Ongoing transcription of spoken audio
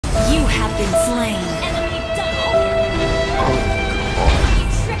been slain. Enemy double kill. Enemy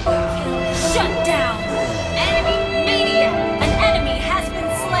triple kill. Shut down. Enemy maniac. An enemy has been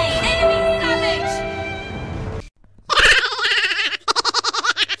slain. Enemy savage.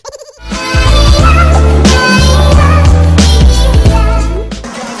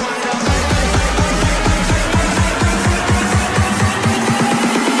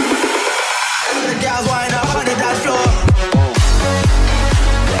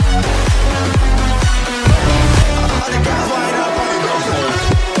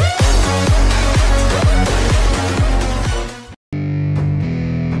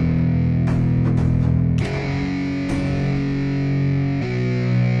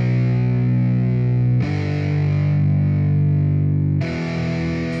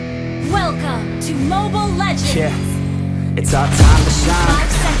 Welcome to Mobile Legends. Yeah, it's our time to shine.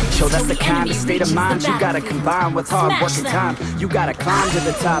 Show that's the kind of state of mind you gotta combine with hard work and time. You gotta climb to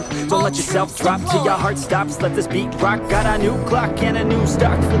the top. Don't let yourself drop till your heart stops. Let this beat rock. Got a new clock and a new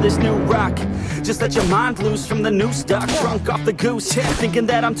stock for this new rock. Just let your mind loose from the new stock. Drunk off the goose, thinking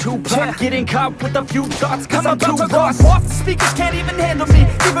that I'm too pop. Getting caught with a few thoughts cause I'm too lost. Off the speakers can't even handle me.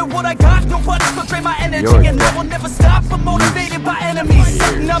 Give it what I got, nobody's gonna drain my energy. And I will never stop, I'm motivated by enemies.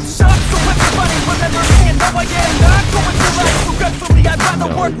 Setting up shop so everybody remember me. And though I am not going through life regretfully, I'd rather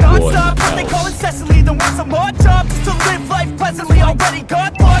work non-stop. What they call incessantly than want some more job. Just to live life pleasantly. Already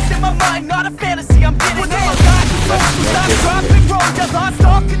got lost in my mind, not a fantasy. I'm getting it. Got so stop, drop and roll. I lost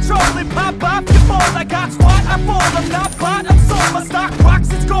all control and pop off your ball. I got squat, I fall, I'm not bought, I'm sold. My stock rocks,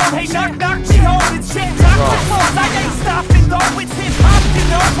 it's gold. Hey, knock, knock, she holding shit. Toxic balls, I ain't stopping though. It's hip-hop, you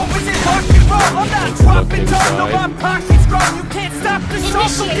know. Or is it rock and roll? I'm not dropping though. No, my pocket's grown. You can't stop the show,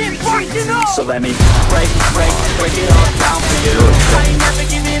 so get rockin' on. So let me break it all down for you. I ain't never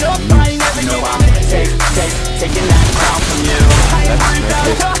giving up, I ain't never giving up. Taking that crown from you. I ain't worried about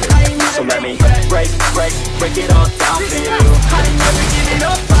you, I ain't never. So let me break it all down for you. I ain't never giving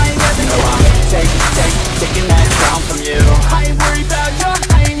up, I ain't never giving up. Taking that crown from you. I ain't worried about you,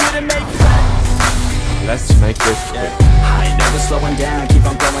 I ain't here to make friends. Let's make this quick. I ain't never slowing down, keep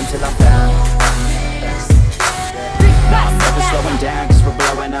on going till I'm found. No, I'm never slowing down, cause we're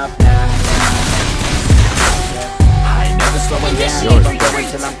blowing up now. I ain't never slowing down, keep on going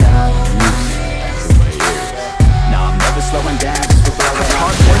till I'm found. No, I'm never slowing down, cause we're blowing up.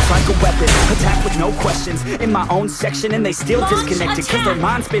 Hard work like a weapon, attack with no questions. In my own section and they still disconnected. Cause their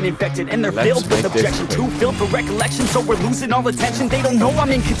mind's been infected and they're filled with objection. Too filled for recollection, so we're losing all attention. They don't know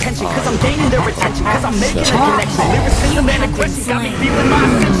I'm in contention, cause I'm gaining their attention. Cause I'm making a connection. Lyricism and aggression got me feeling my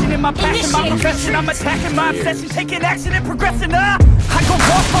ascension. In my passion, my profession, I'm attacking my obsession. Taking action and progressing, I go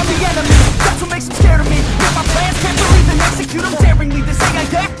off on the enemy. That's what makes them scared of me. Get my plans, can't believe and execute them daringly. They say I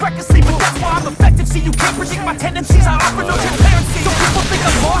act recklessly, but that's why I'm effective. See, you can't predict my tendencies, I offer no transparency. So people think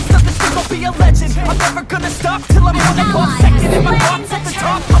I'm lost, that this thing gon' be a legend. I'm never gonna stop till I'm on the ball second. And my thoughts at the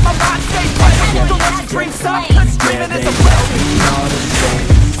top of my mind stay present. Don't let your dreams stop, cause dreaming is a blessing.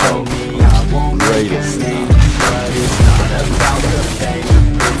 Told me I won't make a name, but it's not about the fame.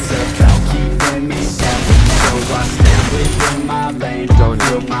 It's about keeping me safe, so I stay within my lane. Don't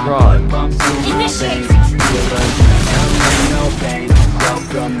feel my cry. blood pump through my veins. Feel the adrenaline, no pain.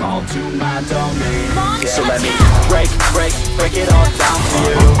 Welcome all to my domain. So let me break it all down for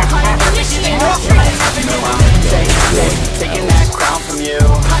you. I ain't never giving up, I ain't never giving up. Taking that crown from you.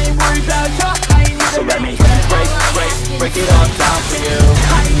 I ain't worried about you, I ain't never. So let me break it all down for you.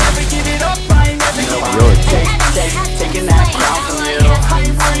 I ain't never giving up, I ain't never giving up. Taking that crown from you. I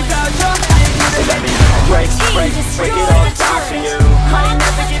ain't worried about you, I ain't never. So let me break it all down for you. I ain't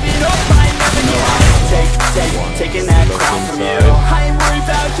never giving up, I ain't never giving up. Taking that crown from you. I ain't worried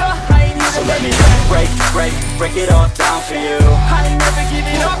about you, I ain't never. So let me break it all down for you. I ain't never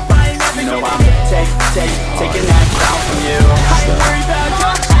giving up, I ain't never giving up. Taking that crown from you. I ain't worried about you,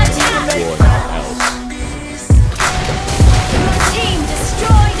 I ain't never make friends. Team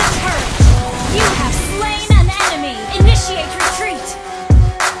destroyed a turret. You have slain an enemy. Initiate retreat.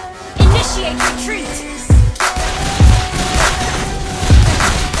 Initiate retreat.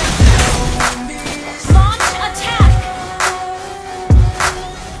 Launch attack.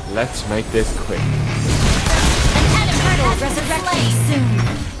 Let's make this quick. An enemy will resurrect soon.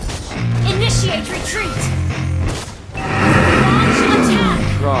 Initiate retreat. Launch attack.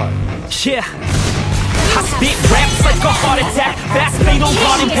 Right. Yeah. I spit raps like a heart attack, fast fatal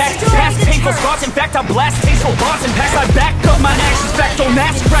heart impact, past painful scars. In fact, I blast tasteful bars and packs. I back up my actions, fact don't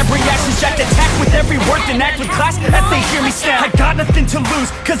ask, grab reactions, jacked attack with every word and act with class as they hear me snap. I got nothing to lose,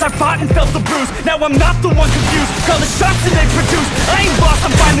 cause I fought and felt the bruise. Now I'm not the one confused, call the shots and they produce. I ain't lost,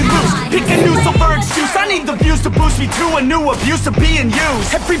 I'm finally loose, pick a new silver excuse. I need the views to boost me to a new abuse of being used.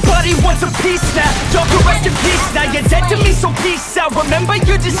 Everybody wants a piece now, y'all can rest in peace now. You're dead to me, so peace out, remember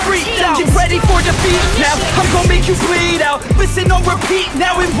you're discreet now. Get ready for defeat now, I'm gonna make you bleed out. Listen on repeat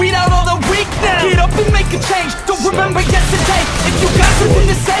now and weed out all the weak now. Get up and make a change, don't remember yesterday. If you got something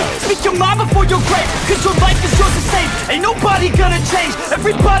to say, speak your mind before your grave, cause your life is yours to save. Ain't nobody gonna change,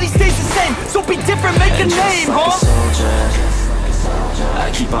 everybody stays the same. So be different, make a name, huh?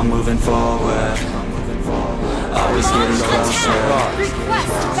 I keep on moving forward, always getting closer,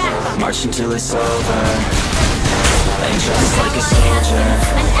 march until it's over. And just like a soldier,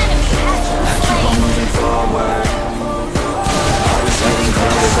 I keep on moving forward, always getting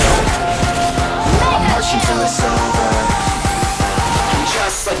closer, march until it's over. And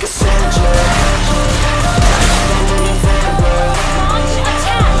just like a soldier, I keep on moving forward,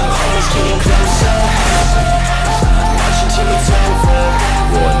 always getting closer, march until it's over.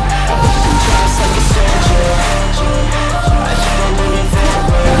 And just like a soldier, I keep on moving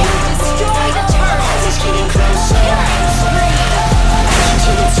forward, Destroy the turret. always getting closer, march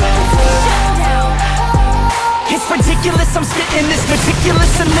until it's over. Shut down. It's ridiculous, I'm spitting this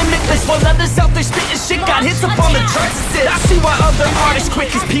meticulous and limitless, while others out there spitting shit got hits up on the charts. I see why other artists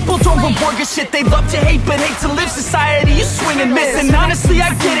quit, cause people don't reward good shit. They love to hate but hate to live. Society, you swing and miss, and honestly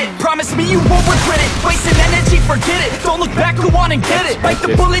I get it. Promise me you won't regret it. Wasting energy, forget it. Don't look back, go on and get it. Bite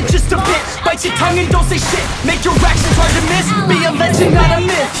the bullet just a bit, bite your tongue and don't say shit. Make your actions hard to miss, be a legend not a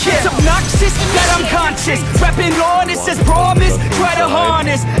myth. It's obnoxious that I'm conscious, rapping honest as promise. Try to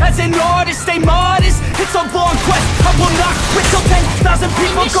harness, as an artist stay modest. It's a long quest, I will not quit till 10,000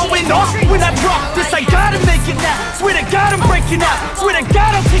 people going off when I drop this. I gotta make it now, swear to God I'm breaking out, swear to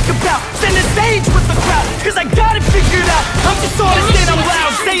God I'll take a bow, stand the stage with the crowd, cause I got it figured out. I'm just honest and I'm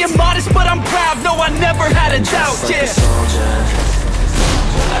loud, staying modest but I'm proud, no I never had a doubt, yeah. I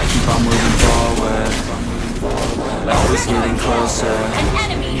keep on moving forward, always getting closer, An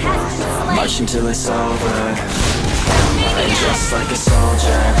enemy has been slain. march until it's over. And just like a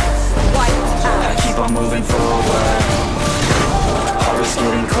soldier, I keep on moving forward, always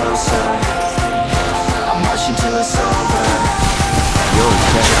getting closer, I'm marching till it's over.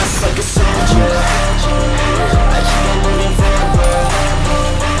 Just like a soldier, I keep on moving forward,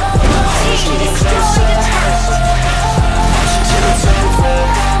 always getting closer, marching till it's over.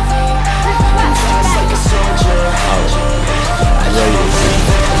 And just like a soldier, I keep on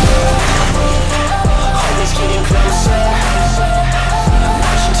moving forward, always getting closer,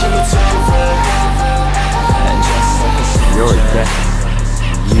 marching till it's over. And just like a soldier,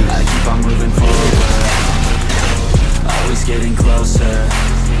 I keep on moving forward, always getting closer,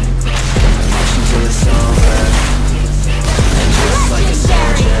 marching till it's over. And just like a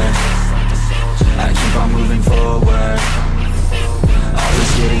soldier, I keep on moving forward,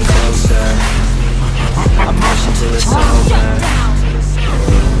 always getting closer, I'm marching till it's over.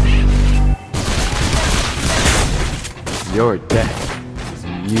 Your death is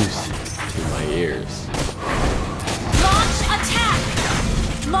music to my ears. Launch attack.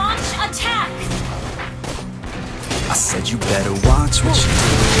 Launch attack. I said you better watch what you do,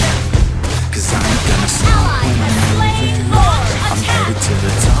 cause I ain't gonna stop Ally when I'm has slain. moving. Launch I'm attack. headed to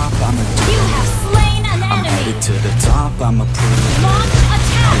the top, I'ma do You have it. slain an I'm enemy. headed to the top, I'ma prove it. Launch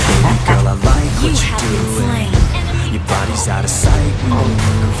attack. Baby girl, I like You what you're have been doing. slain. Your body's out of sight when you're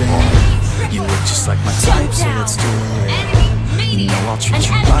moving. You look just like my type, so let's do it. You know I'll treat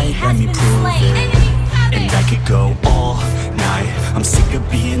you right, let me prove it. And I could go all night, I'm sick of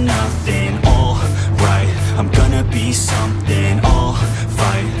being nothing. All right, I'm gonna be something. I'll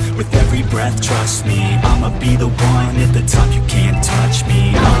fight with every breath, trust me. I'ma be the one at the top, you can't touch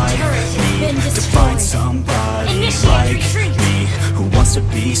me. I need to find somebody like me who wants to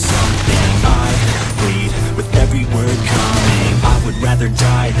be something. I bleed with every word coming. I would rather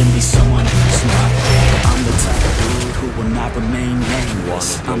die than be someone who's nothing. I'm the type of dude who will not remain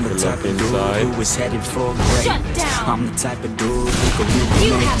nameless. I'm the type of dude who is headed for greatness. I'm the type of dude who can really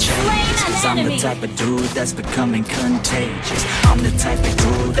You make have slain changes. an Cause I'm the enemy. type of dude that's becoming contagious. I'm the type of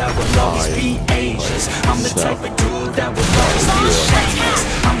dude that will always be ageless. I'm the type of dude that will always be shameless.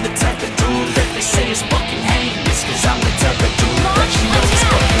 I'm the type of dude that they say is fucking heinous. Cause I'm the type of dude that you know is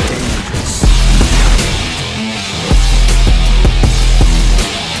fucking dangerous.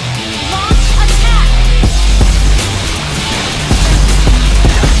 Launch attack.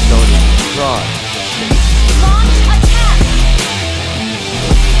 Don't even try.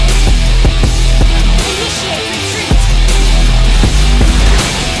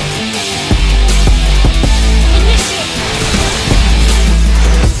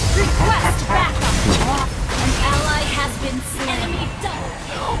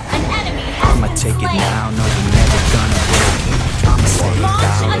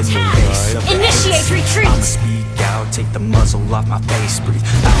 I'ma speak out, take the muzzle off my face, breathe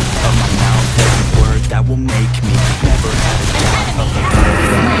out of my mouth every word that will make me. Never had a doubt of the road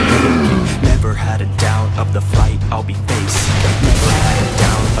that I'm making. Never had a doubt of the fight I'll be facing. Never had a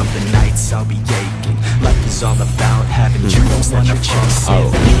doubt of the nights I'll be aching. Life is all about having dreams that you're chasing.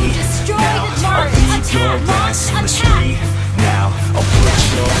 Now I'll leave your ass in the street. Now I'll put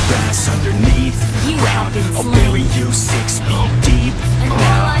your ass underneath ground. I'll bury you 6 feet deep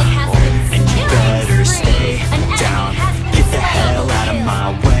now, and you better stay down. Get the hell out of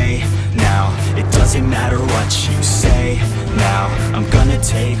my way now. It doesn't matter what you say now. I'm gonna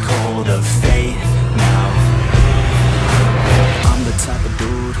take hold of fate now. I'm the type of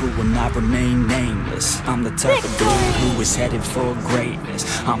dude who will not remain nameless. I'm the type of dude who is headed for greatness.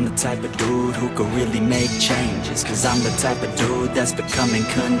 I'm the type of dude who could really make changes, cause I'm the type of dude that's becoming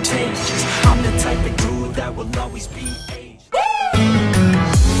contagious. I'm the type of dude that will always be